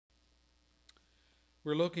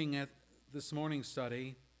We're looking at this morning's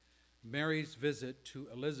study, Mary's visit to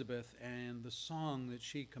Elizabeth and the song that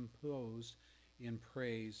she composed in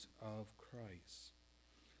praise of Christ.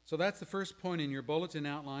 So that's the first point in your bulletin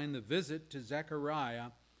outline, the visit to Zechariah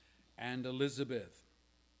and Elizabeth.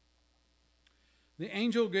 The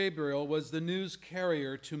angel Gabriel was the news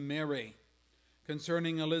carrier to Mary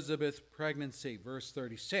concerning Elizabeth's pregnancy, verse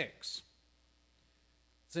 36.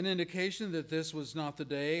 It's an indication that this was not the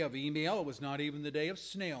day of email. It was not even the day of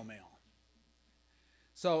snail mail.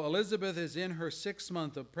 So Elizabeth is in her 6th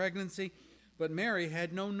month of pregnancy, but Mary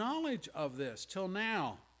had no knowledge of this till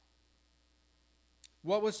now.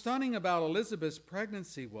 What was stunning about Elizabeth's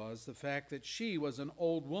pregnancy was the fact that she was an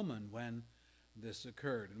old woman when this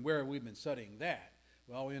occurred. And where have we been studying that?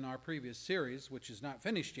 Well, in our previous series, which is not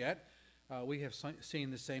finished yet, we have seen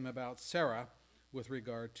the same about Sarah with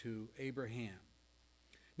regard to Abraham.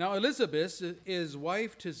 Now, Elizabeth is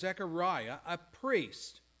wife to Zechariah, a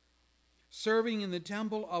priest, serving in the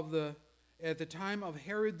temple at the time of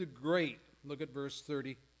Herod the Great. Look at verse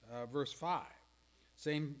 5,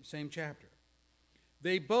 same chapter.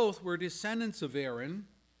 They both were descendants of Aaron,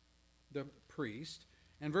 the priest,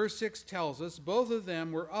 and verse 6 tells us both of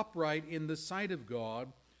them were upright in the sight of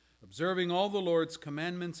God, observing all the Lord's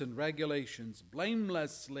commandments and regulations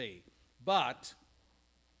blamelessly, but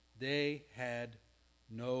they had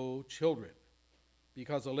no children,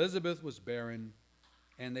 because Elizabeth was barren,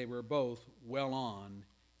 and they were both well on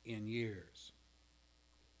in years.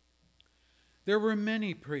 There were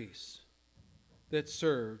many priests that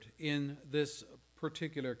served in this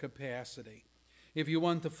particular capacity. If you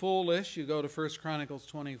want the full list, you go to 1 Chronicles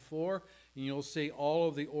 24, and you'll see all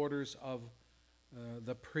of the orders of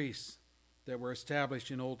the priests that were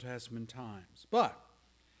established in Old Testament times. But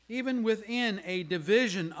even within a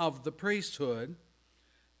division of the priesthood,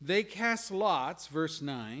 they cast lots, verse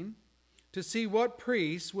 9, to see what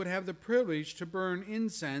priests would have the privilege to burn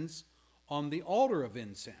incense on the altar of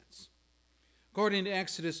incense. According to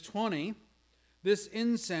Exodus 20, this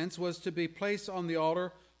incense was to be placed on the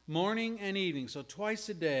altar morning and evening, so twice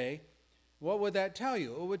a day. What would that tell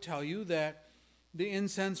you? It would tell you that the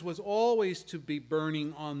incense was always to be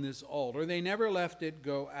burning on this altar. They never left it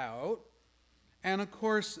go out. And of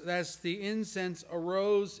course, as the incense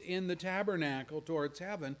arose in the tabernacle towards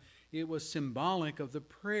heaven, it was symbolic of the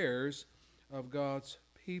prayers of God's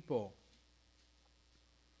people.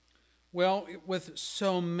 Well, with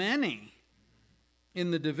so many in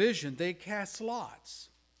the division, they cast lots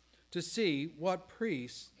to see what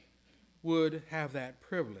priests would have that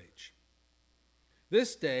privilege.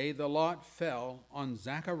 This day, the lot fell on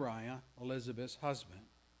Zechariah, Elizabeth's husband.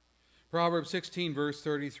 Proverbs 16, verse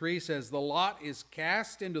 33 says, "The lot is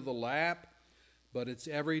cast into the lap, but its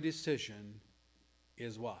every decision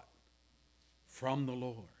is" what? From the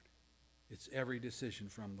Lord. It's every decision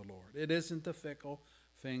from the Lord. It isn't the fickle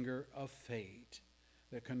finger of fate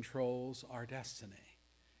that controls our destiny.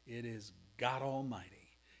 It is God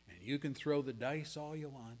Almighty. And you can throw the dice all you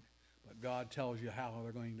want, but God tells you how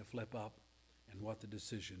they're going to flip up and what the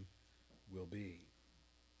decision will be.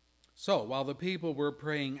 So, while the people were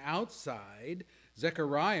praying outside,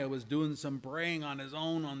 Zechariah was doing some praying on his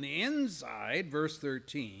own on the inside, verse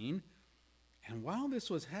 13. And while this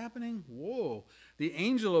was happening, the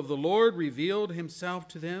angel of the Lord revealed himself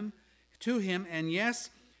to him, and yes,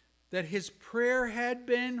 that his prayer had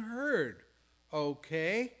been heard.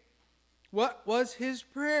 Okay, what was his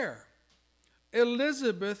prayer?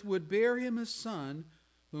 Elizabeth would bear him a son,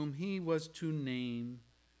 whom he was to name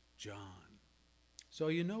John. So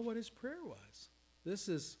you know what his prayer was. This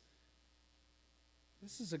is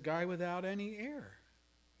a guy without any heir.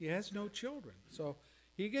 He has no children. So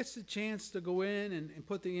he gets the chance to go in and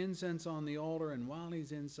put the incense on the altar, and while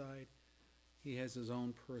he's inside, he has his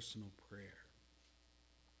own personal prayer.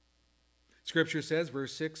 Scripture says,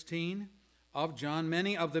 verse 16, of John,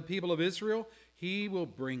 many of the people of Israel he will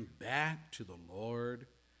bring back to the Lord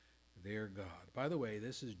their God. By the way,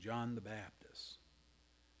 this is John the Baptist,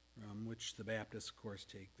 from which the Baptists, of course,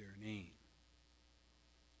 take their name.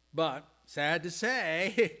 But, sad to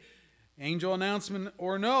say, angel announcement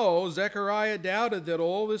or no, Zechariah doubted that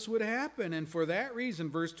all this would happen, and for that reason,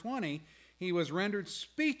 verse 20, he was rendered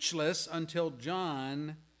speechless until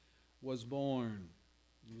John was born.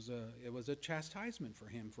 It was a chastisement for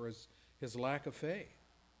him for his lack of faith.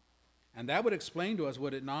 And that would explain to us,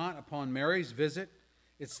 would it not, upon Mary's visit,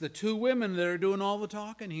 it's the two women that are doing all the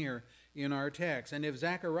talking here in our text. And if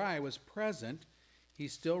Zechariah was present, he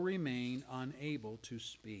still remained unable to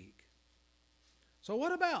speak. So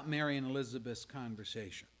what about Mary and Elizabeth's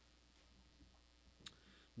conversation?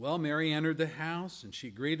 Well, Mary entered the house and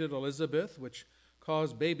she greeted Elizabeth, which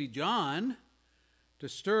caused baby John to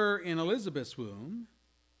stir in Elizabeth's womb.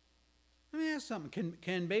 Let me ask something.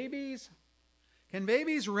 Can babies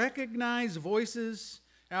recognize voices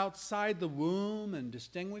outside the womb and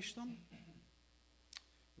distinguish them?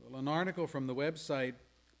 Well, an article from the website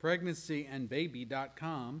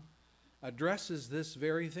pregnancyandbaby.com addresses this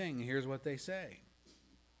very thing. Here's what they say.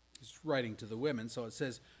 It's writing to the women, so it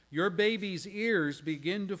says, your baby's ears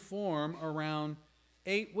begin to form around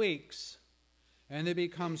 8 weeks, and they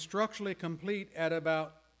become structurally complete at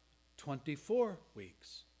about 24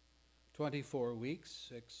 weeks. 24 weeks,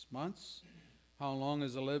 6 months. How long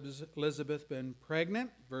has Elizabeth been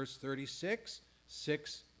pregnant? Verse 36,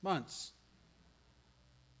 6 months.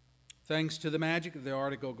 Thanks to the magic, the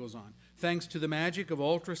article goes on, thanks to the magic of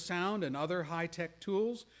ultrasound and other high-tech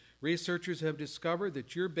tools, researchers have discovered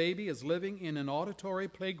that your baby is living in an auditory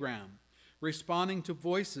playground, responding to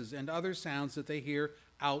voices and other sounds that they hear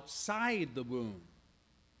outside the womb.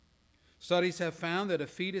 Studies have found that a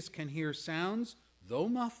fetus can hear sounds, though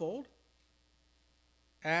muffled,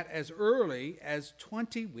 at as early as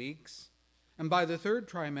 20 weeks, and by the 3rd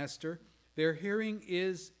trimester, their hearing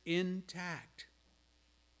is intact.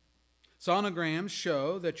 Sonograms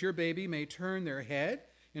show that your baby may turn their head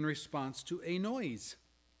in response to a noise.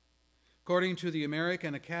 According to the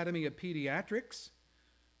American Academy of Pediatrics,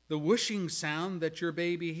 the whooshing sound that your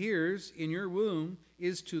baby hears in your womb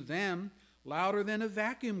is to them louder than a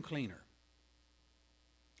vacuum cleaner.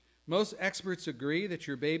 Most experts agree that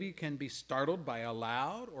your baby can be startled by a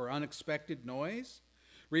loud or unexpected noise.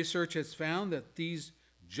 Research has found that these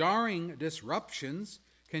jarring disruptions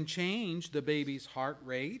can change the baby's heart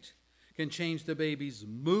rate, can change the baby's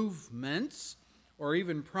movements, or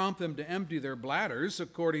even prompt them to empty their bladders,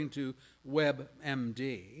 according to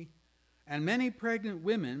WebMD. And many pregnant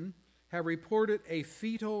women have reported a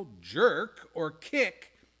fetal jerk or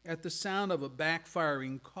kick at the sound of a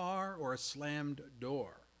backfiring car or a slammed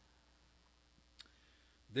door.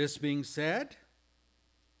 This being said,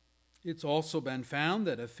 it's also been found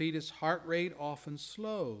that a fetus' heart rate often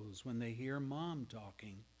slows when they hear mom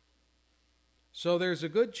talking. So there's a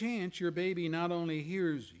good chance your baby not only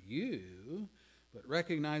hears you, but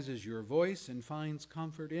recognizes your voice and finds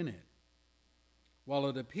comfort in it. While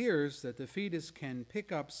it appears that the fetus can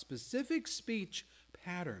pick up specific speech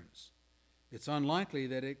patterns, it's unlikely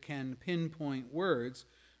that it can pinpoint words.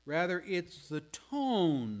 Rather, it's the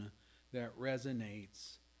tone that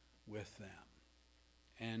resonates with them.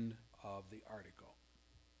 End of the article.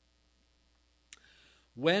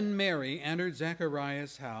 When Mary entered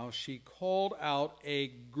Zechariah's house, she called out a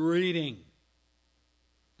greeting.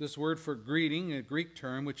 This word for greeting, a Greek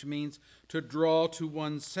term, which means to draw to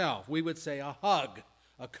oneself. We would say a hug,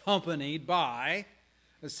 accompanied by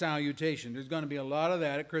a salutation. There's going to be a lot of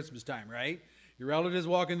that at Christmas time, right? Your relatives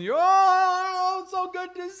walk in the, oh, so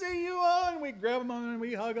good to see you, and we grab them and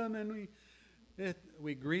we hug them and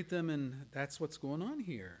we greet them, and that's what's going on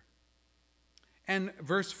here. And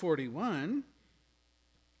verse 41,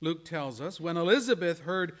 Luke tells us, when Elizabeth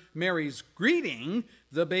heard Mary's greeting,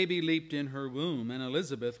 the baby leaped in her womb, and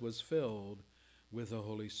Elizabeth was filled with the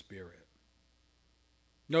Holy Spirit.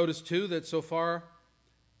 Notice, too, that so far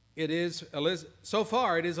it is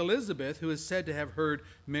Elizabeth who is said to have heard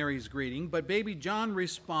Mary's greeting, but baby John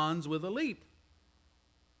responds with a leap.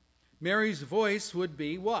 Mary's voice would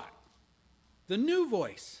be what? The new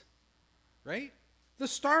voice, right? The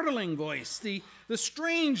startling voice, the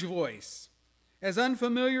strange voice, as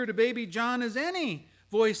unfamiliar to baby John as any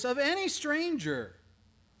voice of any stranger.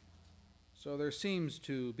 So there seems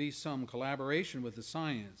to be some collaboration with the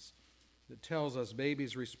science that tells us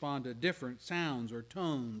babies respond to different sounds or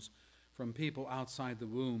tones from people outside the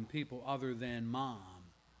womb, people other than mom.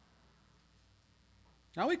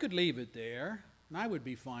 Now we could leave it there, and I would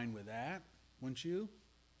be fine with that, wouldn't you?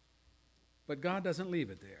 But God doesn't leave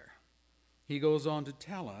it there. He goes on to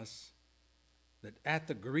tell us that at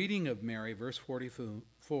the greeting of Mary, verse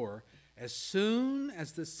 44, as soon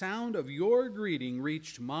as the sound of your greeting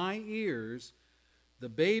reached my ears, the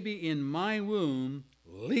baby in my womb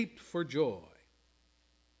leaped for joy.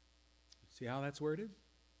 See how that's worded?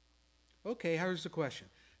 Okay, here's the question.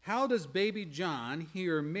 How does baby John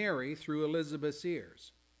hear Mary through Elizabeth's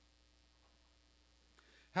ears?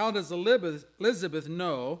 How does Elizabeth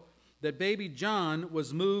know that baby John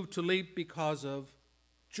was moved to leap because of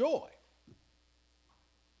joy?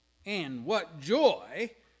 And what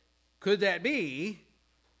joy could that be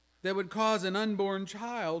that would cause an unborn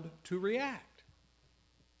child to react?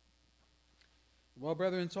 Well,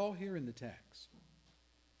 brethren, it's all here in the text.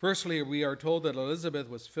 Firstly, we are told that Elizabeth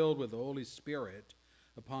was filled with the Holy Spirit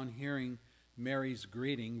upon hearing Mary's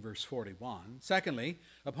greeting, verse 41. Secondly,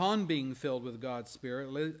 upon being filled with God's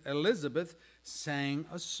Spirit, Elizabeth sang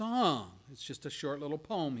a song. It's just a short little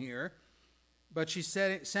poem here, but she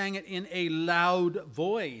sang it in a loud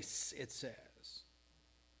voice, it says.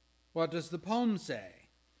 What does the poem say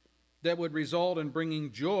that would result in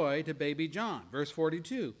bringing joy to baby John? Verse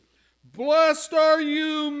 42. Blessed are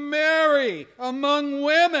you, Mary, among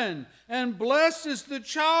women, and blessed is the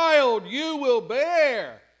child you will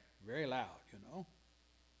bear. Very loud, you know.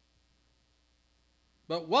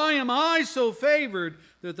 But why am I so favored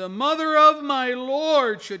that the mother of my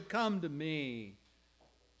Lord should come to me?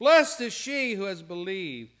 Blessed is she who has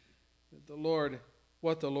believed that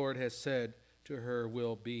what the Lord has said to her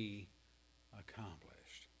will be accomplished.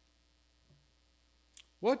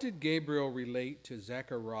 What did Gabriel relate to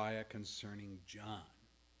Zechariah concerning John?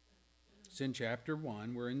 It's in chapter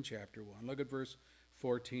 1. We're in chapter 1. Look at verse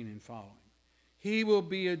 14 and following. He will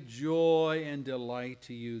be a joy and delight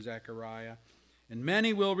to you, Zechariah, and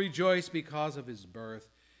many will rejoice because of his birth.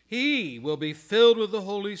 He will be filled with the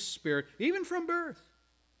Holy Spirit, even from birth.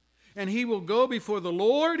 And he will go before the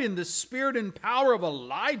Lord in the spirit and power of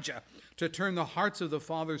Elijah to turn the hearts of the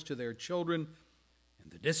fathers to their children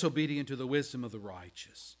and the disobedient to the wisdom of the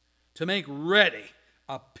righteous, to make ready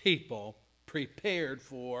a people prepared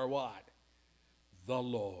for what? The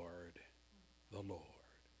Lord. The Lord.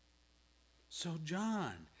 So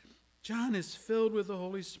John is filled with the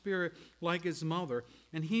Holy Spirit like his mother,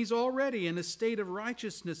 and he's already in a state of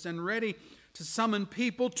righteousness and ready to summon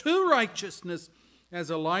people to righteousness as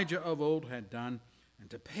Elijah of old had done, and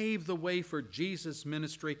to pave the way for Jesus'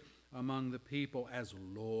 ministry among the people as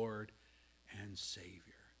Lord and Savior.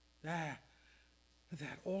 That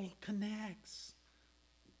all connects,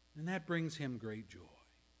 and that brings him great joy.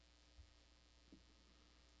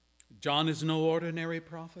 John is no ordinary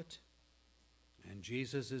prophet, and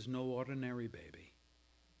Jesus is no ordinary baby.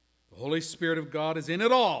 The Holy Spirit of God is in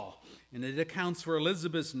it all, and it accounts for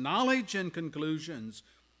Elizabeth's knowledge and conclusions.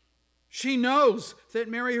 She knows that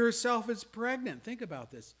Mary herself is pregnant. Think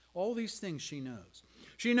about this. All these things she knows.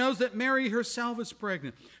 She knows that Mary herself is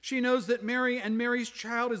pregnant. She knows that Mary and Mary's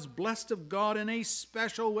child is blessed of God in a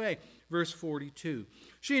special way. Verse 42.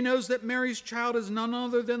 She knows that Mary's child is none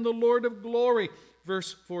other than the Lord of glory.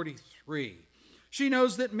 Verse 43. She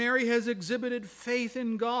knows that Mary has exhibited faith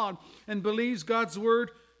in God and believes God's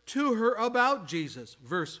word to her about Jesus.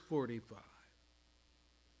 Verse 45.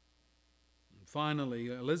 And finally,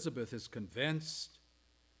 Elizabeth is convinced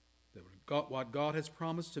that what God has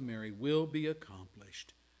promised to Mary will be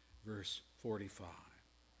accomplished. Verse 45.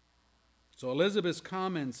 So Elizabeth's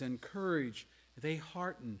comments encourage, they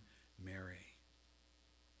hearten Mary.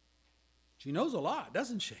 She knows a lot,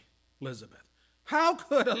 doesn't she, Elizabeth? How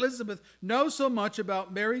could Elizabeth know so much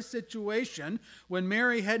about Mary's situation when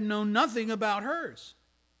Mary had known nothing about hers?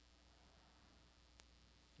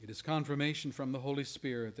 It is confirmation from the Holy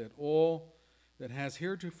Spirit that all that has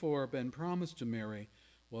heretofore been promised to Mary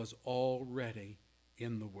was already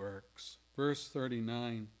in the works. Verse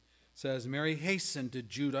 39 says, Mary hastened to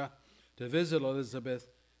Judah to visit Elizabeth,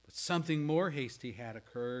 but something more hasty had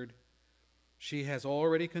occurred. She has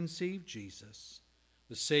already conceived Jesus,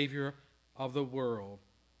 the Savior of the world,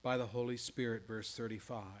 by the Holy Spirit. Verse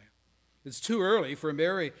 35. It's too early for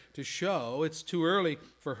Mary to show. It's too early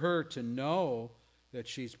for her to know that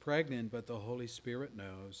she's pregnant, but the Holy Spirit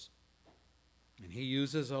knows. And he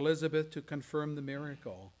uses Elizabeth to confirm the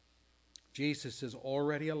miracle. Jesus is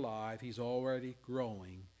already alive. He's already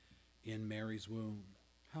growing in Mary's womb.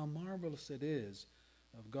 How marvelous it is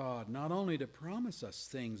of God, not only to promise us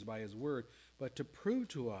things by his word, but to prove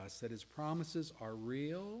to us that his promises are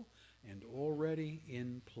real and already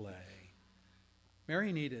in play.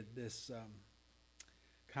 Mary needed this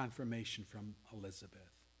confirmation from Elizabeth.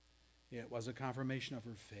 It was a confirmation of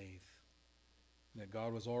her faith that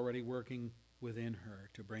God was already working within her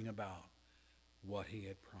to bring about what he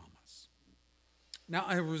had promised. Now,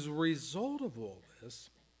 as a result of all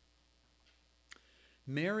this,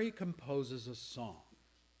 Mary composes a song.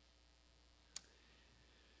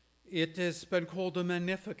 It has been called the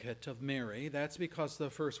Magnificat of Mary. That's because the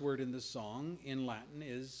first word in the song in Latin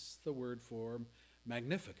is the word for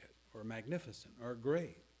magnificat or magnificent or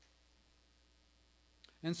great.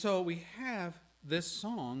 And so we have this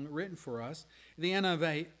song written for us. The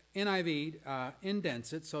NIV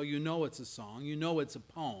indents it, so you know it's a song. You know it's a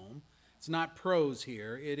poem. It's not prose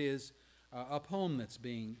here. It is a poem that's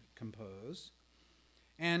being composed.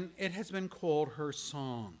 And it has been called her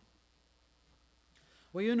song.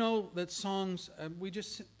 Well, you know that songs, we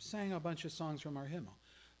just sang a bunch of songs from our hymnal.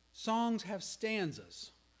 Songs have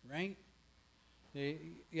stanzas, right?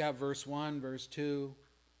 You have verse 1, verse 2,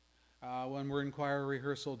 When we're in choir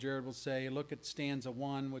rehearsal, Jared will say, look at stanza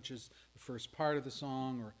 1, which is the first part of the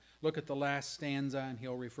song, or look at the last stanza, and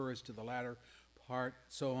he'll refer us to the latter part,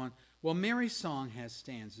 so on. Well, Mary's song has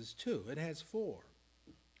stanzas too. It has 4.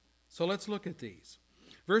 So let's look at these.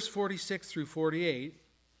 Verse 46 through 48,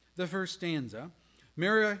 the first stanza,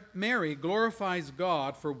 Mary glorifies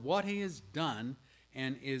God for what he has done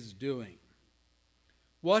and is doing.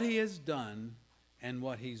 What he has done and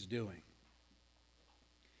what he's doing.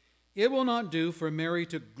 It will not do for Mary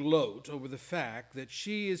to gloat over the fact that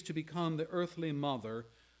she is to become the earthly mother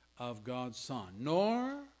of God's Son,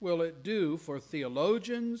 nor will it do for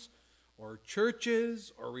theologians or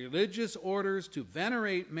churches or religious orders to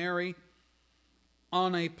venerate Mary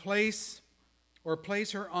on a place or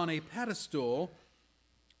place her on a pedestal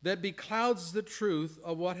that beclouds the truth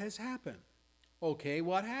of what has happened. Okay,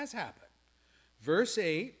 what has happened? Verse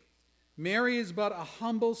 8, Mary is but a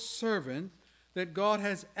humble servant that God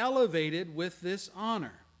has elevated with this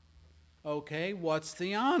honor. Okay, what's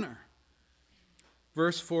the honor?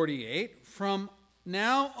 Verse 48, from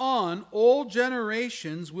now on all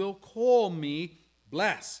generations will call me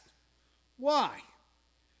blessed. Why?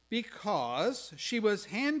 Because she was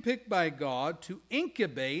handpicked by God to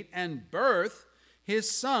incubate and birth his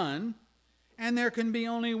Son, and there can be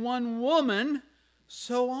only one woman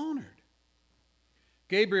so honored.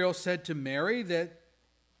 Gabriel said to Mary that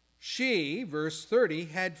she, verse 30,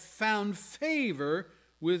 had found favor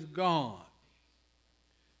with God.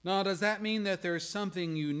 Now, does that mean that there's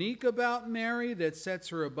something unique about Mary that sets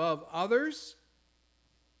her above others?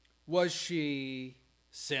 Was she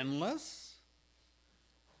sinless?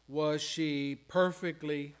 Was she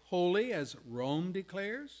perfectly holy, as Rome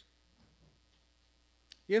declares?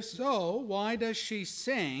 If so, why does she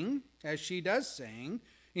sing, as she does sing,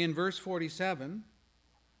 in verse 47,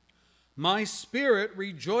 my spirit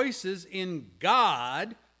rejoices in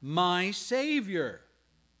God, my Savior?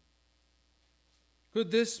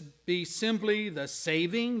 Could this be simply the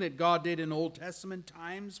saving that God did in Old Testament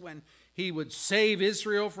times when he would save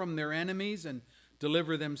Israel from their enemies and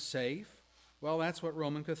deliver them safe? Well, that's what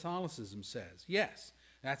Roman Catholicism says. Yes,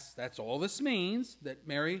 that's all this means, that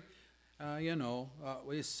Mary,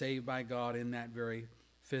 is saved by God in that very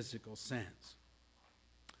physical sense.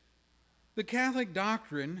 The Catholic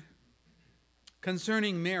doctrine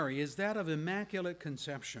concerning Mary is that of Immaculate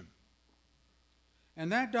Conception.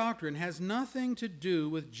 And that doctrine has nothing to do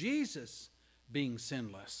with Jesus being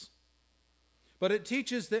sinless. But it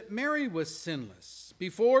teaches that Mary was sinless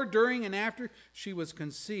before, during, and after she was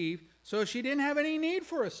conceived, so she didn't have any need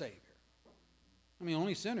for a Savior. I mean,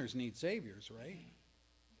 only sinners need Saviors, right?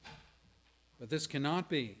 But this cannot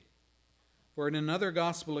be. For in another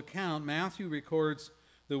gospel account, Matthew records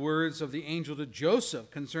the words of the angel to Joseph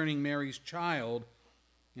concerning Mary's child.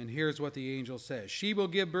 And here's what the angel says. She will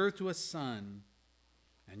give birth to a son,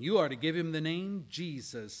 and you are to give him the name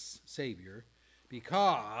Jesus, Savior,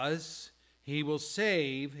 because he will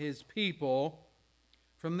save his people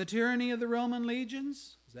from the tyranny of the Roman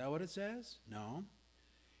legions. Is that what it says? No.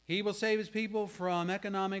 He will save his people from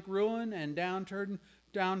economic ruin and downturn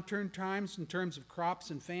times in terms of crops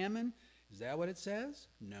and famine. Is that what it says?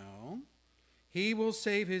 No. He will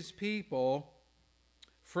save his people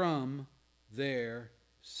from their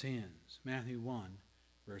sins. Matthew 1,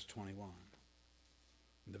 verse 21.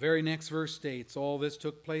 The very next verse states, all this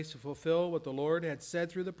took place to fulfill what the Lord had said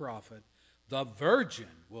through the prophet. The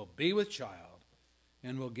virgin will be with child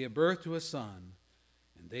and will give birth to a son,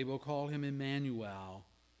 and they will call him Emmanuel,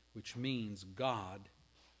 which means God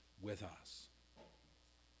with us.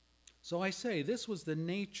 So I say, this was the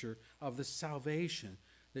nature of the salvation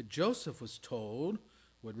that Joseph was told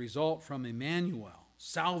would result from Emmanuel.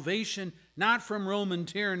 Salvation not from Roman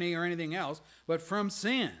tyranny or anything else, but from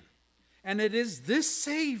sin. And it is this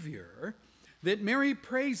Savior that Mary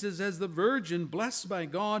praises as the virgin blessed by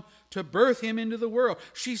God to birth him into the world.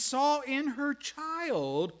 She saw in her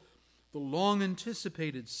child the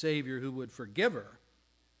long-anticipated Savior who would forgive her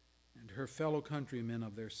and her fellow countrymen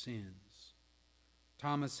of their sins.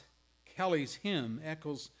 Thomas Kelly's hymn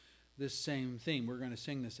echoes this same theme. We're going to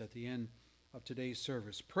sing this at the end of today's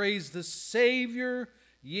service. Praise the Savior,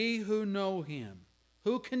 ye who know him.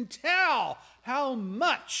 Who can tell how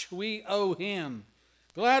much we owe him?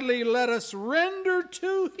 Gladly let us render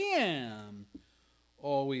to him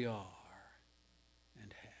all we are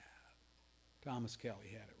and have. Thomas Kelly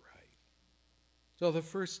had it right. So the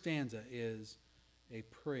first stanza is a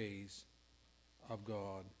praise of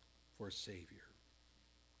God for Savior.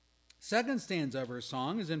 Second stanza of her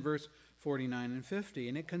song is in verse 49 and 50,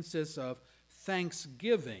 and it consists of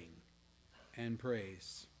thanksgiving and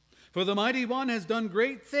praise. For the Mighty One has done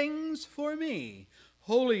great things for me.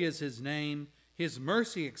 Holy is his name. His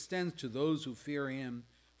mercy extends to those who fear him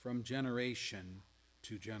from generation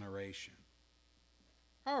to generation.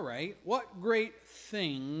 All right, what great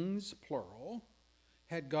things, plural,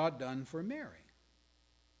 had God done for Mary?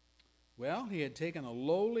 Well, he had taken a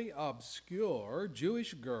lowly, obscure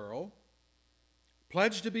Jewish girl,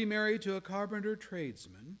 pledged to be married to a carpenter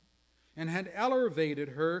tradesman, and had elevated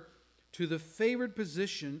her to the favored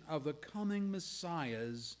position of the coming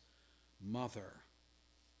Messiah's mother.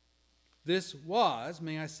 This was,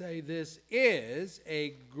 may I say, this is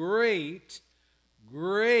a great,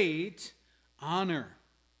 great honor.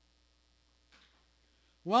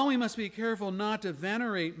 While we must be careful not to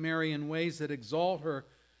venerate Mary in ways that exalt her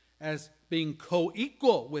as being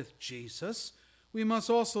co-equal with Jesus, we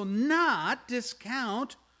must also not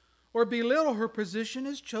discount or belittle her position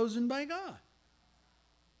as chosen by God.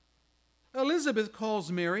 Elizabeth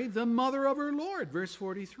calls Mary the mother of her Lord, verse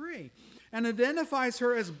 43, and identifies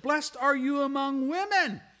her as blessed are you among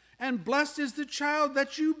women, and blessed is the child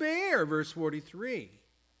that you bear, verse 43.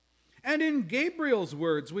 And in Gabriel's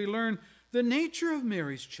words, we learn the nature of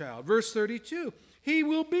Mary's child, verse 32. He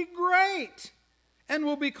will be great and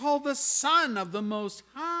will be called the Son of the Most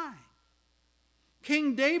High.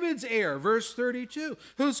 King David's heir, verse 32,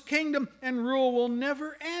 whose kingdom and rule will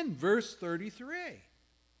never end, verse 33.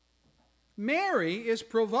 Mary is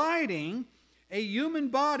providing a human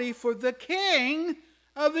body for the King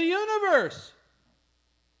of the universe.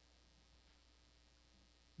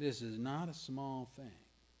 This is not a small thing.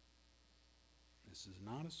 This is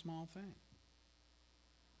not a small thing.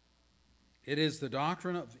 It is the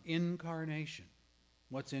doctrine of incarnation.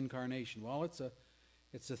 What's incarnation? Well,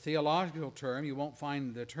 it's a theological term. You won't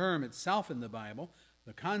find the term itself in the Bible.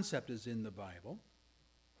 The concept is in the Bible.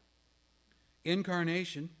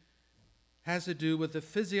 Incarnation has to do with the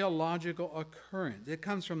physiological occurrence. It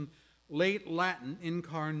comes from late Latin,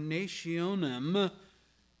 incarnationem,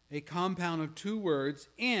 a compound of two words,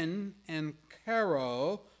 in and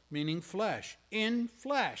caro, meaning flesh. In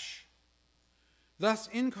flesh. Thus,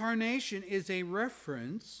 incarnation is a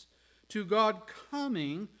reference to God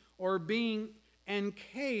coming or being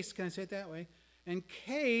encased, can I say it that way?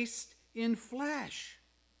 Encased in flesh.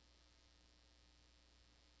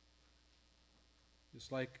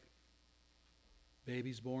 Just like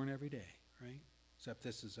babies born every day, right? Except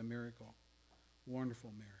this is a miracle,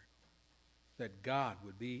 wonderful miracle, that God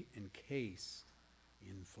would be encased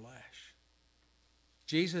in flesh.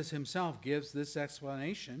 Jesus himself gives this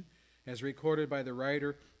explanation as recorded by the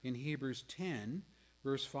writer in Hebrews 10,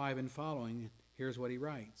 verse 5 and following. Here's what he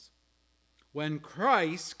writes. When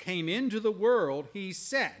Christ came into the world, he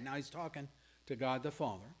said, now he's talking to God the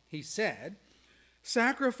Father, he said,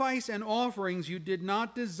 sacrifice and offerings you did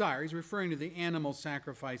not desire. He's referring to the animal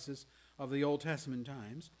sacrifices of the Old Testament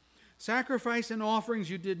times. Sacrifice and offerings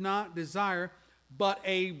you did not desire, but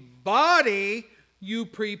a body you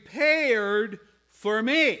prepared for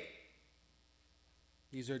me.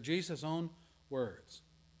 These are Jesus' own words.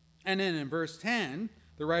 And then in verse 10,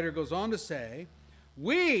 the writer goes on to say,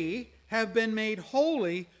 we have been made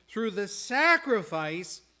holy through the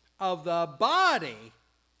sacrifice of the body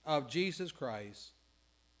of Jesus Christ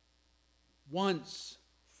once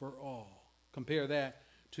for all. Compare that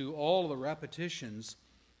to all the repetitions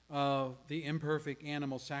of the imperfect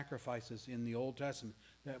animal sacrifices in the Old Testament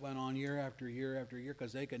that went on year after year after year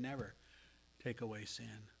because they could never take away sin.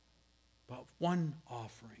 But one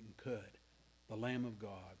offering could, the Lamb of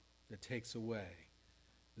God that takes away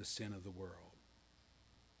the sin of the world.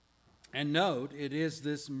 And note, it is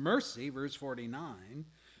this mercy, verse 49,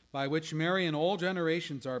 by which Mary in all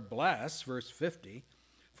generations are blessed, verse 50,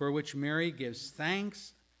 for which Mary gives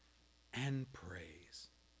thanks and praise.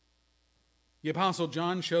 The Apostle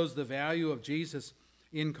John shows the value of Jesus'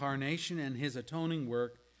 incarnation and his atoning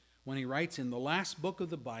work when he writes in the last book of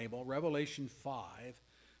the Bible, Revelation 5,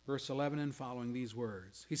 verse 11 and following these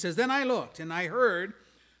words. He says, then I looked and I heard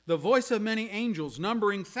the voice of many angels,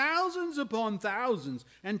 numbering thousands upon thousands,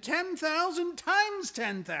 and 10,000 times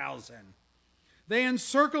 10,000. They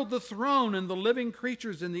encircled the throne and the living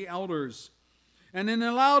creatures and the elders. And in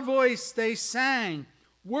a loud voice they sang,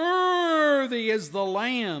 worthy is the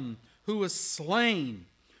Lamb who was slain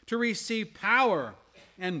to receive power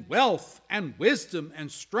and wealth and wisdom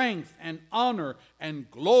and strength and honor and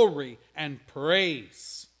glory and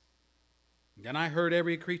praise. Then I heard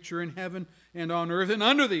every creature in heaven and on earth and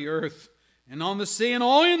under the earth and on the sea and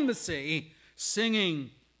all in the sea,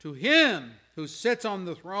 singing to him who sits on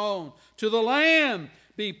the throne, to the Lamb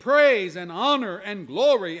be praise and honor and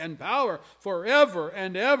glory and power forever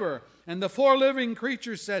and ever. And the four living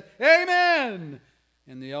creatures said, Amen.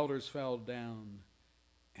 And the elders fell down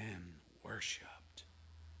and worshiped.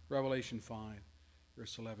 Revelation 5,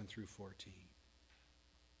 verse 11 through 14.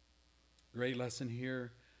 Great lesson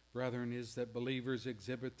here, brethren, is that believers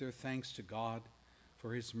exhibit their thanks to God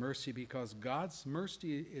for his mercy, because God's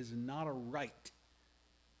mercy is not a right.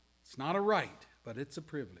 It's not a right, but it's a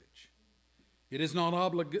privilege. It is not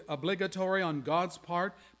obligatory on God's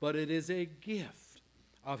part, but it is a gift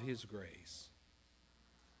of his grace.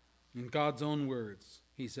 In God's own words,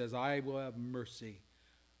 he says, I will have mercy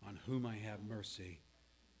on whom I have mercy,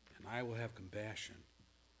 and I will have compassion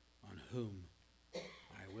on whom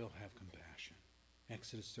I will have compassion.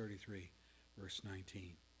 Exodus 33, verse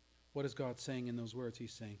 19. What is God saying in those words?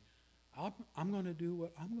 He's saying, I'm going to do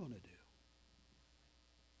what I'm going to do.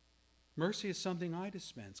 Mercy is something I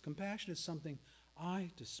dispense. Compassion is something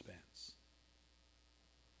I dispense.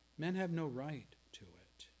 Men have no right to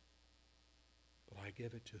it, but I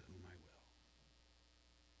give it to whom I will.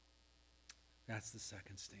 That's the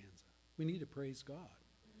second stanza. We need to praise God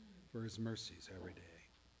for his mercies every day.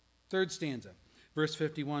 Third stanza, verse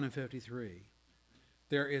 51 and 53.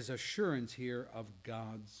 There is assurance here of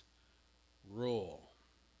God's rule.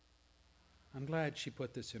 I'm glad she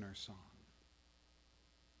put this in her song.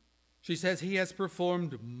 She says, he has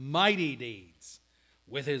performed mighty deeds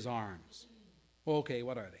with his arms. Okay,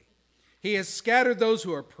 what are they? He has scattered those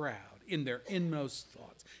who are proud in their inmost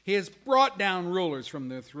thoughts. He has brought down rulers from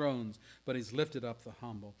their thrones, but he's lifted up the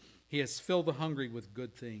humble. He has filled the hungry with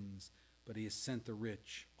good things, but he has sent the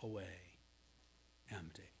rich away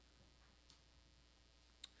empty.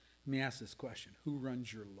 Let me ask this question. Who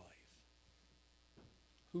runs your life?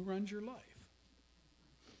 Who runs your life?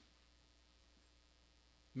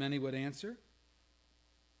 Many would answer,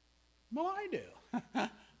 well, I do.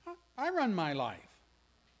 I run my life.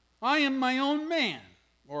 I am my own man,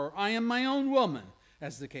 or I am my own woman,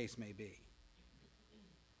 as the case may be.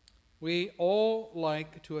 We all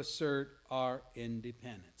like to assert our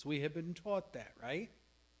independence. We have been taught that, right?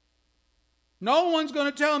 No one's going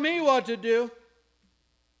to tell me what to do.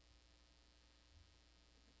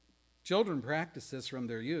 Children practice this from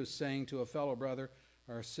their youth, saying to a fellow brother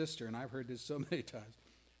or sister, and I've heard this so many times,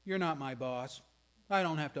 you're not my boss. I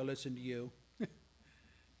don't have to listen to you.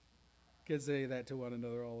 Kids say that to one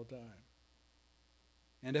another all the time.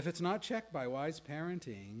 And if it's not checked by wise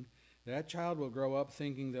parenting, that child will grow up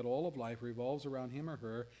thinking that all of life revolves around him or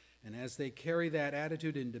her, and as they carry that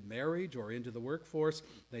attitude into marriage or into the workforce,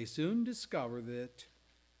 they soon discover that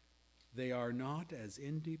they are not as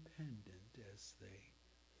independent as they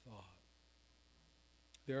thought.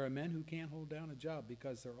 There are men who can't hold down a job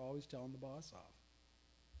because they're always telling the boss off.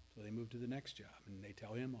 So they move to the next job and they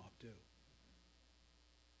tell him off too.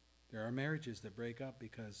 There are marriages that break up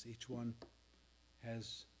because each one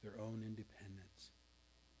has their own independence.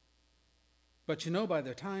 But you know, by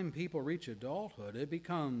the time people reach adulthood, it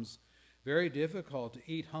becomes very difficult to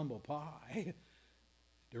eat humble pie,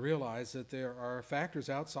 to realize that there are factors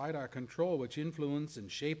outside our control which influence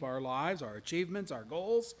and shape our lives, our achievements, our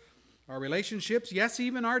goals, our relationships, yes,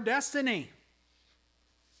 even our destiny.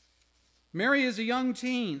 Mary is a young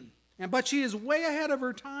teen, but she is way ahead of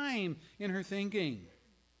her time in her thinking.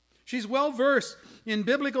 She's well versed in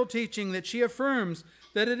biblical teaching that she affirms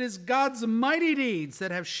that it is God's mighty deeds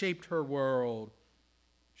that have shaped her world.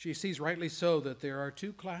 She sees rightly so that there are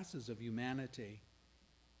two classes of humanity.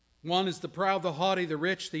 One is the proud, the haughty, the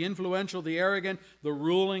rich, the influential, the arrogant, the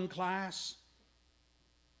ruling class.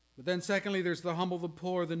 But then secondly, there's the humble, the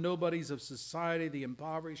poor, the nobodies of society, the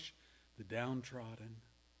impoverished, the downtrodden.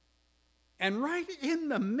 And right in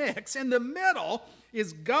the mix, in the middle,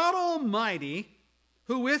 is God Almighty,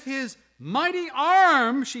 who with his mighty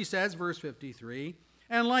arm, she says, verse 53,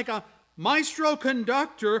 and like a maestro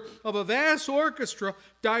conductor of a vast orchestra,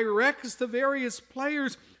 directs the various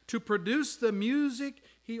players to produce the music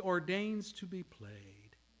he ordains to be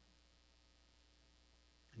played.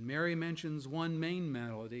 And Mary mentions one main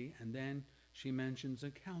melody, and then she mentions a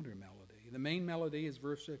counter melody. The main melody is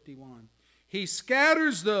verse 51. He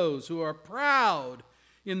scatters those who are proud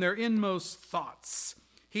in their inmost thoughts.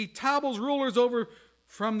 He topples rulers over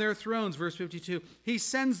from their thrones, verse 52. He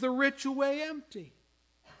sends the rich away empty,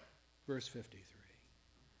 verse 53.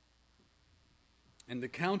 And the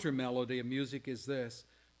counter melody of music is this: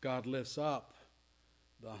 God lifts up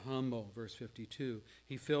the humble, verse 52.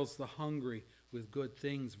 He fills the hungry with good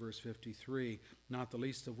things, verse 53, not the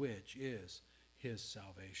least of which is his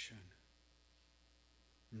salvation.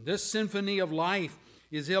 This symphony of life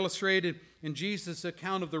is illustrated in Jesus'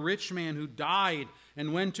 account of the rich man who died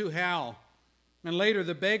and went to hell. And later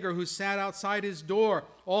the beggar who sat outside his door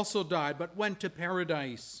also died but went to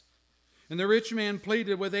paradise. And the rich man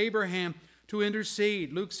pleaded with Abraham to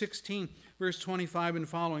intercede. Luke 16, verse 25 and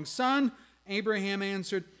following. Son, Abraham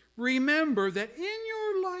answered, remember that in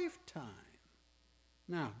your lifetime,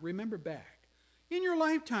 now remember back, in your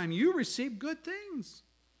lifetime you received good things,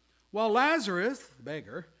 while Lazarus, the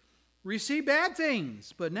beggar, received bad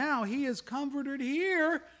things. But now he is comforted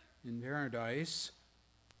here in paradise,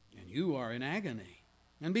 and you are in agony.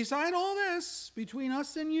 And beside all this, between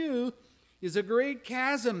us and you, is a great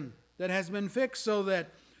chasm that has been fixed so that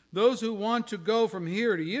those who want to go from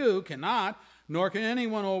here to you cannot, nor can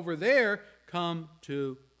anyone over there come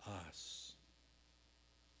to us.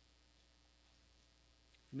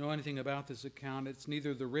 If you know anything about this account, it's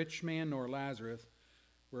neither the rich man nor Lazarus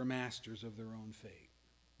were masters of their own fate.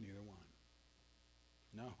 Neither one.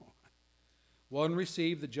 No. One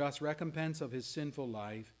received the just recompense of his sinful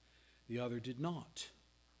life, the other did not.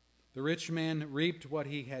 The rich man reaped what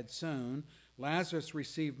he had sown. Lazarus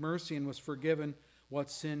received mercy and was forgiven what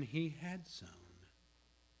sin he had sown.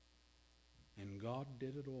 And God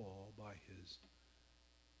did it all by his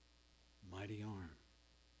mighty arm.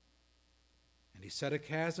 And he set a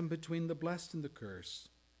chasm between the blessed and the cursed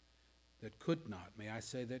that could not, may I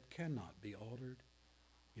say, that cannot be altered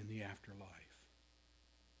in the afterlife.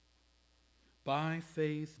 By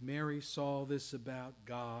faith, Mary saw this about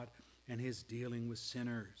God and his dealing with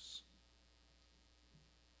sinners.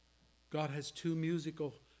 God has two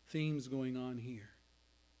musical themes going on here,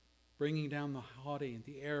 bringing down the haughty and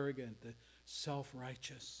the arrogant, the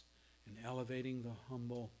self-righteous, and elevating the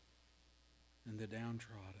humble and the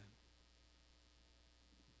downtrodden.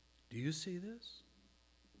 Do you see this?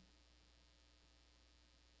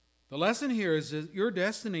 The lesson here is that your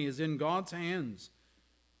destiny is in God's hands.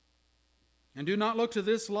 And do not look to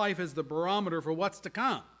this life as the barometer for what's to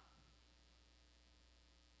come.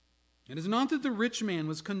 It is not that the rich man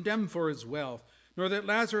was condemned for his wealth, nor that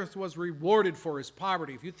Lazarus was rewarded for his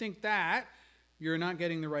poverty. If you think that, you're not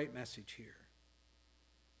getting the right message here.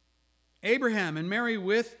 Abraham and Mary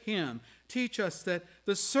with him teach us that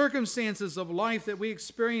the circumstances of life that we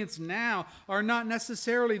experience now are not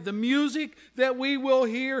necessarily the music that we will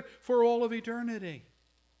hear for all of eternity.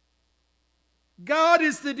 God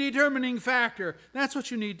is the determining factor. That's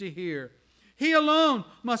what you need to hear. He alone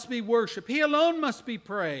must be worshiped. He alone must be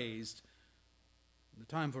praised. The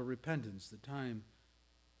time for repentance, the time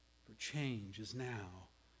for change is now,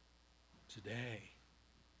 today.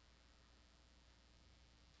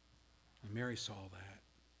 And Mary saw that.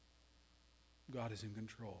 God is in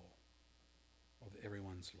control of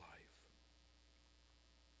everyone's life.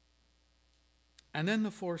 And then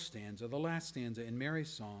the fourth stanza, the last stanza in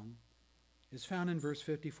Mary's song, is found in verse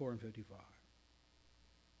 54 and 55.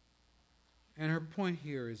 And her point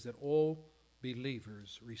here is that all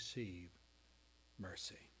believers receive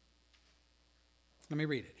mercy. Let me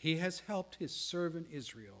read it. He has helped his servant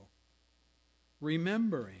Israel,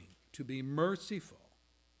 remembering to be merciful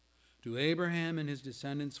to Abraham and his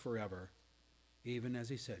descendants forever, even as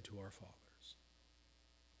he said to our fathers.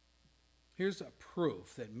 Here's a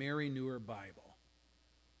proof that Mary knew her Bible.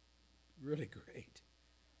 Really great.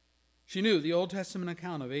 She knew the Old Testament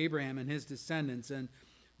account of Abraham and his descendants and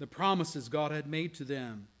the promises God had made to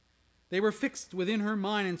them. They were fixed within her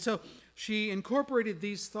mind, and so she incorporated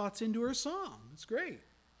these thoughts into her song. It's great.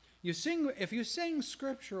 If you sing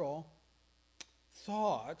scriptural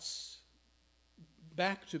thoughts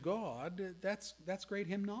back to God, that's great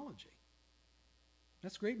hymnology.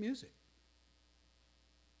 That's great music.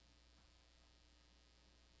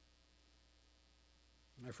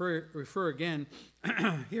 I refer again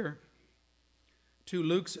here to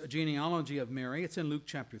Luke's genealogy of Mary. It's in Luke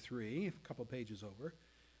chapter 3, a couple pages over,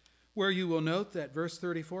 where you will note that verse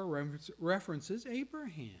 34 references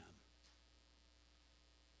Abraham.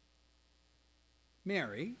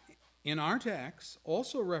 Mary, in our text,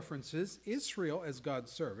 also references Israel as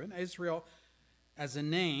God's servant. Israel, as a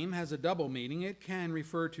name, has a double meaning. It can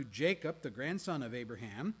refer to Jacob, the grandson of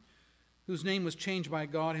Abraham, whose name was changed by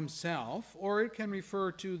God himself, or it can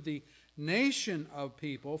refer to the nation of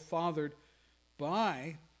people fathered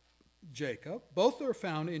by Jacob. Both are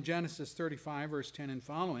found in Genesis 35, verse 10 and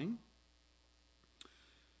following.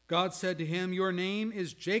 God said to him, "Your name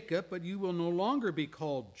is Jacob, but you will no longer be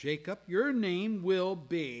called Jacob. Your name will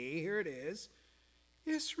be," here it is,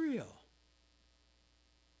 Israel.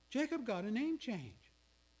 Jacob got a name change.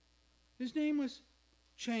 His name was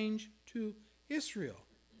changed to Israel.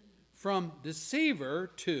 From deceiver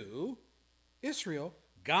to Israel,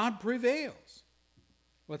 God prevails.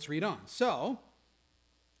 Let's read on. So,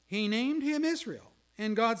 he named him Israel,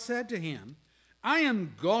 and God said to him, "I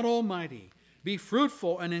am God Almighty. Be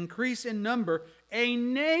fruitful and increase in number. A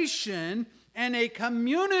nation and a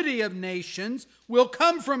community of nations will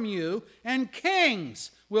come from you, and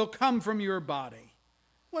kings will come from your body."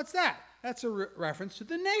 What's that? That's a reference to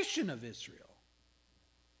the nation of Israel.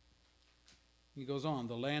 He goes on,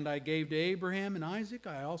 the land I gave to Abraham and Isaac,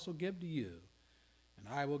 I also give to you, and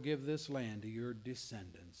I will give this land to your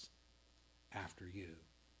descendants after you.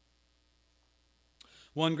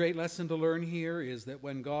 One great lesson to learn here is that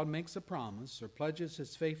when God makes a promise or pledges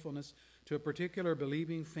his faithfulness to a particular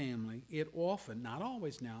believing family, it often, not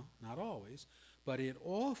always now, not always, but it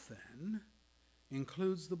often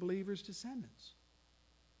includes the believer's descendants,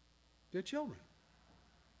 their children.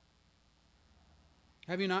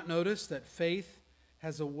 Have you not noticed that faith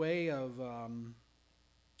has a way of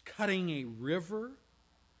cutting a river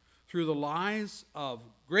through the lives of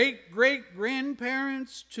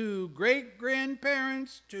great-great-grandparents to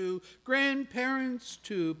great-grandparents to grandparents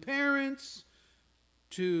to parents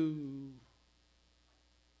to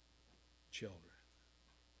children?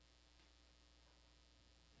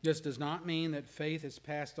 This does not mean that faith is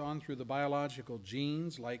passed on through the biological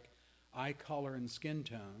genes like eye color and skin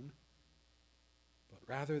tone, but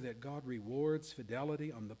rather that God rewards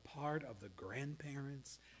fidelity on the part of the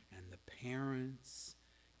grandparents and the parents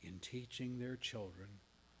in teaching their children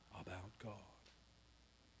about God.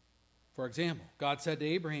 For example, God said to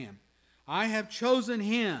Abraham, I have chosen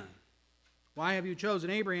him. Why have you chosen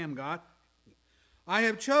Abraham, God? I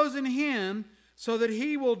have chosen him so that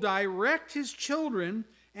he will direct his children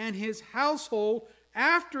and his household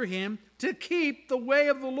after him to keep the way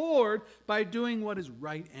of the Lord by doing what is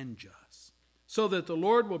right and just, so that the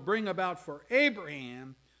Lord will bring about for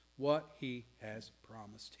Abraham what he has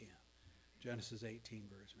promised him. Genesis 18,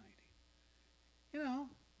 verse 19. You know,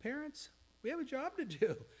 parents, we have a job to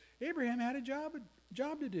do. Abraham had a job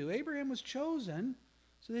to do. Abraham was chosen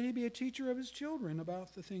so that he'd be a teacher of his children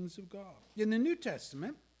about the things of God. In the New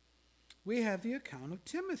Testament, we have the account of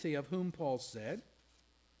Timothy, of whom Paul said,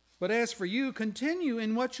 but as for you, continue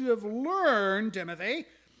in what you have learned, Timothy,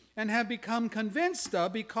 and have become convinced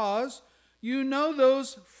of, because you know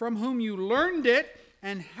those from whom you learned it,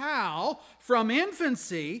 and how, from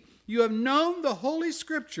infancy, you have known the Holy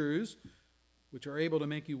Scriptures, which are able to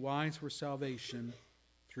make you wise for salvation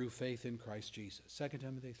through faith in Christ Jesus. 2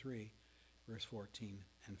 Timothy 3, verse 14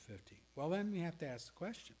 and 15. Well, then we have to ask the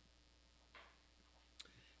question,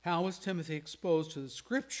 how was Timothy exposed to the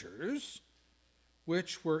Scriptures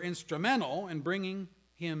which were instrumental in bringing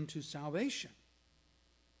him to salvation?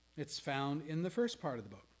 It's found in the first part of the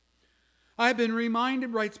book. I have been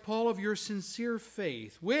reminded, writes Paul, of your sincere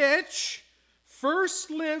faith, which first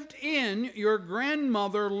lived in your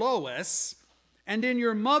grandmother Lois and in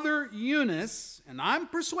your mother Eunice, and I'm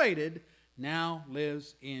persuaded now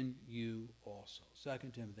lives in you also. 2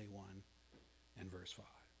 Timothy 1 and verse 5.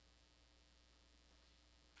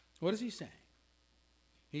 What is he saying?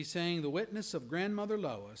 He's saying the witness of grandmother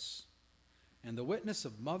Lois and the witness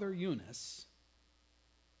of mother Eunice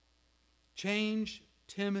changed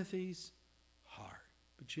Timothy's heart.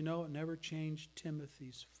 But you know, it never changed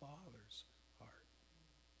Timothy's father's heart,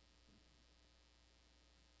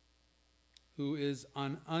 who is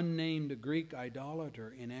an unnamed Greek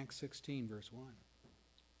idolater in Acts 16, verse 1.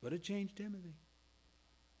 But it changed Timothy.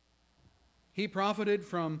 He profited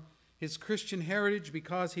from his Christian heritage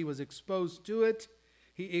because he was exposed to it.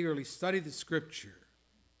 He eagerly studied the Scripture.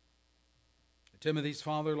 Timothy's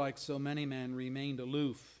father, like so many men, remained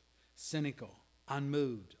aloof, cynical,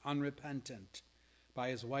 unmoved, unrepentant by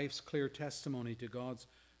his wife's clear testimony to God's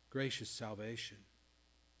gracious salvation.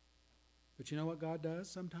 But you know what God does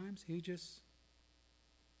sometimes? He just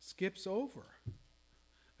skips over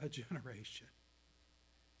a generation.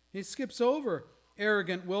 He skips over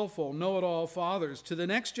arrogant, willful, know-it-all fathers to the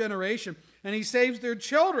next generation, and he saves their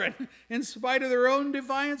children in spite of their own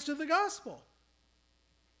defiance to the gospel.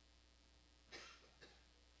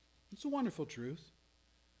 It's a wonderful truth.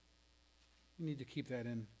 We need to keep that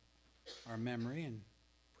in our memory and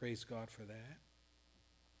praise God for that.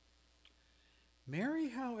 Mary,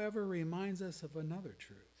 however, reminds us of another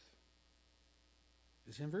truth.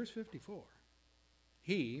 It's in verse 54.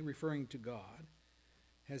 He, referring to God,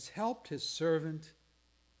 has helped his servant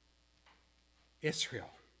Israel,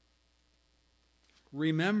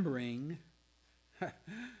 remembering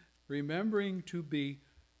to be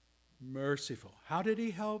merciful. How did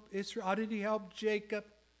he help Israel? How did he help Jacob?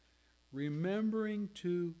 Remembering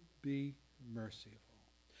to be merciful.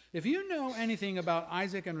 If you know anything about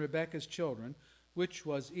Isaac and Rebekah's children, which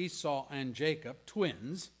was Esau and Jacob,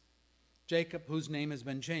 twins, Jacob, whose name has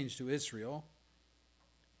been changed to Israel,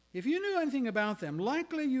 if you knew anything about them,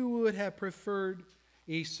 likely you would have preferred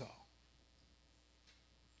Esau.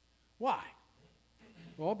 Why?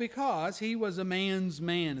 Well, because he was a man's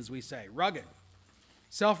man, as we say, rugged,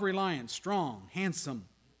 self-reliant, strong, handsome,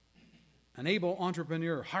 an able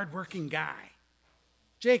entrepreneur, hardworking guy.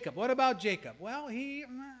 Jacob, what about Jacob? Well,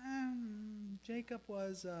 Jacob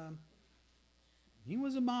was, he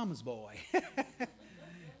was a mama's boy.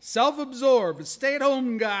 Self-absorbed,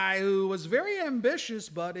 stay-at-home guy who was very ambitious,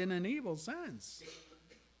 but in an evil sense.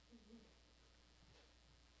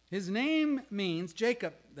 His name means,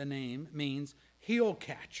 Jacob, the name means heel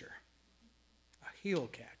catcher. A heel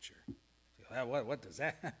catcher. What does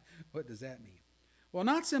that mean? Well,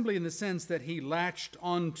 not simply in the sense that he latched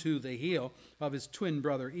onto the heel of his twin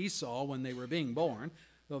brother Esau when they were being born,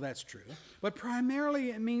 though that's true, but primarily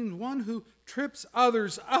it means one who trips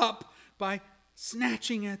others up by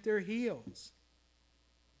snatching at their heels.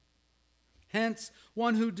 Hence,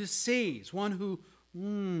 one who deceives, one who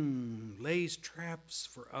lays traps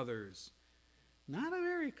for others. Not a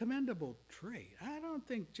very commendable trait. I don't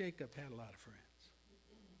think Jacob had a lot of friends.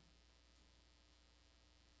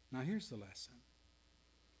 Now here's the lesson.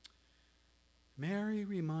 Mary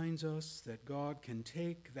reminds us that God can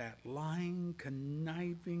take that lying,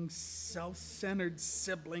 conniving, self-centered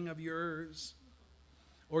sibling of yours,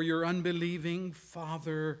 or your unbelieving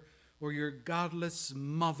father, or your godless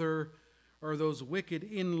mother, or those wicked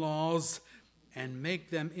in-laws, and make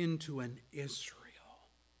them into an Israel.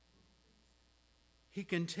 He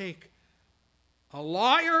can take a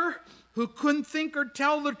liar who couldn't think or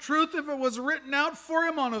tell the truth if it was written out for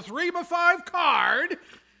him on a 3x5 card,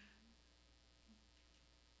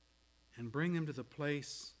 and bring them to the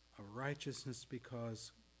place of righteousness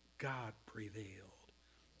because God prevailed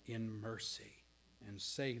in mercy and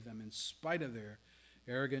saved them in spite of their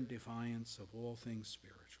arrogant defiance of all things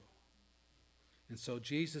spiritual. And so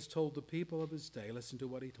Jesus told the people of his day, listen to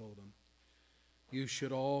what he told them, you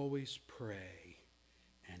should always pray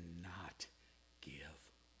and not give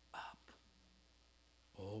up.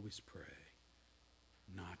 Always pray,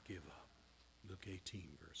 not give up. Luke 18,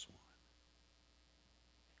 verse 1.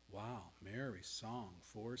 Wow, Mary's song,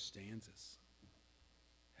 4 stanzas,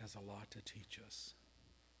 has a lot to teach us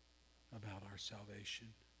about our salvation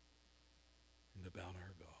and about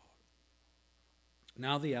our God.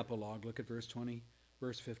 Now the epilogue, look at verse 20,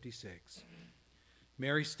 verse 56.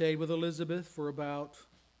 Mary stayed with Elizabeth for about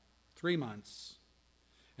 3 months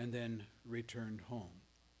and then returned home.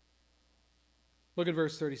 Look at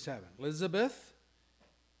verse 37. Elizabeth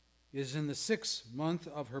is in the 6th month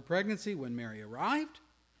of her pregnancy when Mary arrived.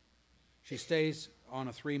 She stays on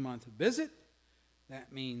a 3-month visit.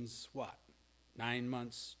 That means what? 9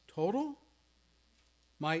 months total?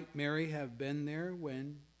 Might Mary have been there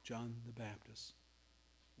when John the Baptist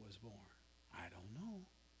was born? I don't know.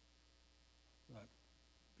 But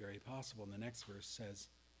very possible. And the next verse says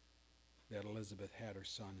that Elizabeth had her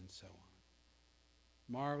son and so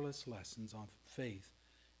on. Marvelous lessons on faith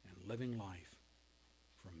and living life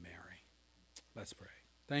from Mary. Let's pray.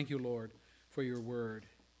 Thank you, Lord, for your word.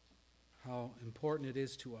 How important it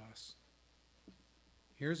is to us.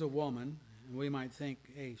 Here's a woman, and we might think,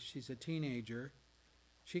 hey, she's a teenager.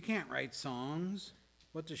 She can't write songs.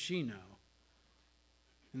 What does she know?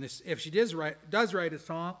 And this, if she does write a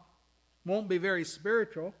song, won't be very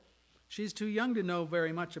spiritual. She's too young to know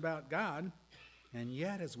very much about God. And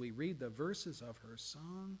yet, as we read the verses of her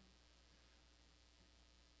song,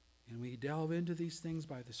 and we delve into these things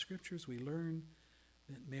by the scriptures, we learn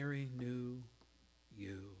that Mary knew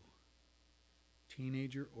you.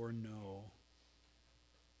 Teenager or no.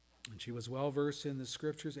 And she was well versed in the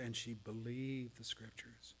scriptures, and she believed the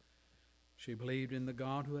scriptures. She believed in the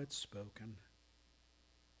God who had spoken.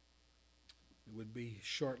 It would be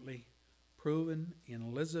shortly proven in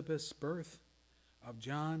Elizabeth's birth of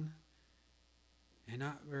John, and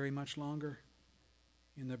not very much longer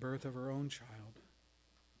in the birth of her own child,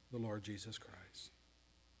 the Lord Jesus Christ.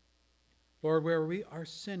 Lord, where we are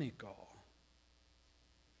cynical,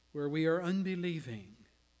 where we are unbelieving,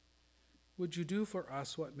 would you do for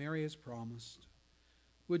us what Mary has promised?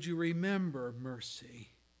 Would you remember mercy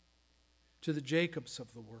to the Jacobs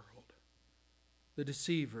of the world, the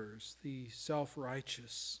deceivers, the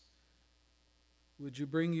self-righteous? Would you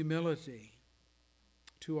bring humility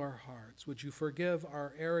to our hearts? Would you forgive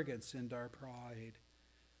our arrogance and our pride?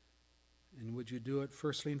 And would you do it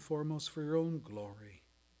firstly and foremost for your own glory,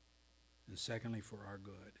 and secondly for our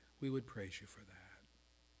good? We would praise you for that.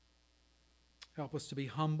 Help us to be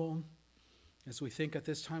humble as we think at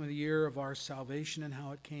this time of the year of our salvation and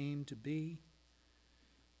how it came to be.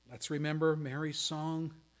 Let's remember Mary's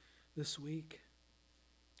song this week.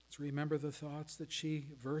 Let's remember the thoughts that she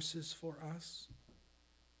verses for us.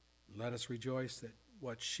 Let us rejoice that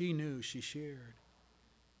what she knew, she shared.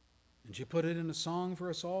 And she put it in a song for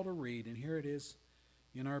us all to read, and here it is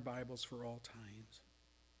in our Bibles for all times.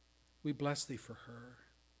 We bless thee for her.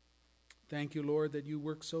 Thank you, Lord, that you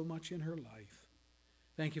work so much in her life.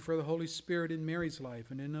 Thank you for the Holy Spirit in Mary's life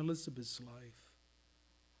and in Elizabeth's life.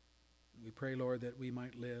 We pray, Lord, that we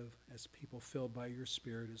might live as people filled by your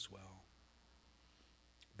Spirit as well.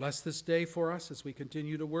 Bless this day for us as we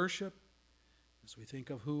continue to worship, as we think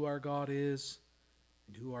of who our God is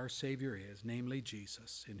and who our Savior is, namely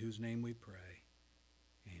Jesus, in whose name we pray.